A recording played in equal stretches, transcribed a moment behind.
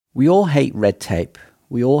We all hate red tape.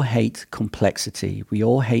 We all hate complexity. We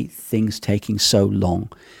all hate things taking so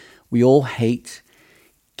long. We all hate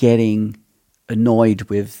getting annoyed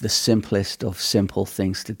with the simplest of simple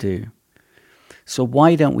things to do. So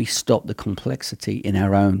why don't we stop the complexity in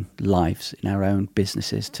our own lives, in our own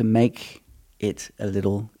businesses, to make it a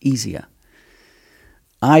little easier?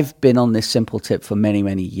 I've been on this simple tip for many,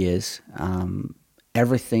 many years.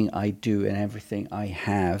 Everything I do and everything I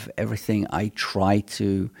have, everything I try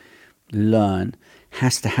to learn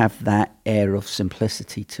has to have that air of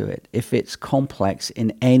simplicity to it. If it's complex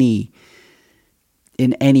in any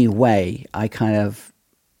way, I kind of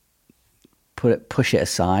push it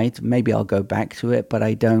aside. Maybe I'll go back to it, but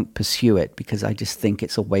I don't pursue it because I just think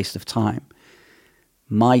it's a waste of time.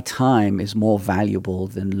 My time is more valuable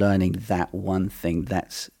than learning that one thing,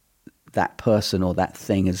 that's that person or that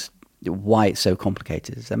thing is why it's so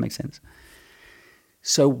complicated. Does that make sense?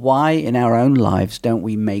 So why in our own lives don't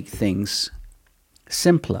we make things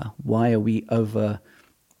simpler? Why are we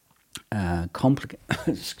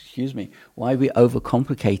excuse me. Why are we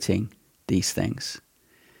overcomplicating these things?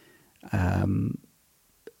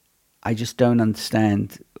 I just don't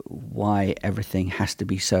understand why everything has to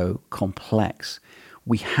be so complex.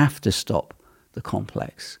 We have to stop the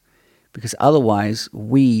complex because otherwise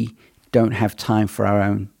we don't have time for our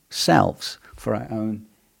own selves, for our own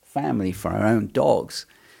family, for our own dogs.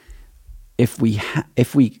 If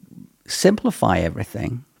we simplify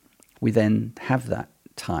everything, we then have that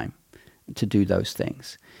time to do those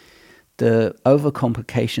things. The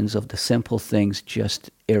overcomplications of the simple things just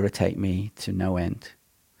irritate me to no end.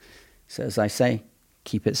 So as I say,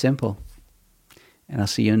 keep it simple. And I'll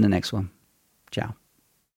see you in the next one. Ciao.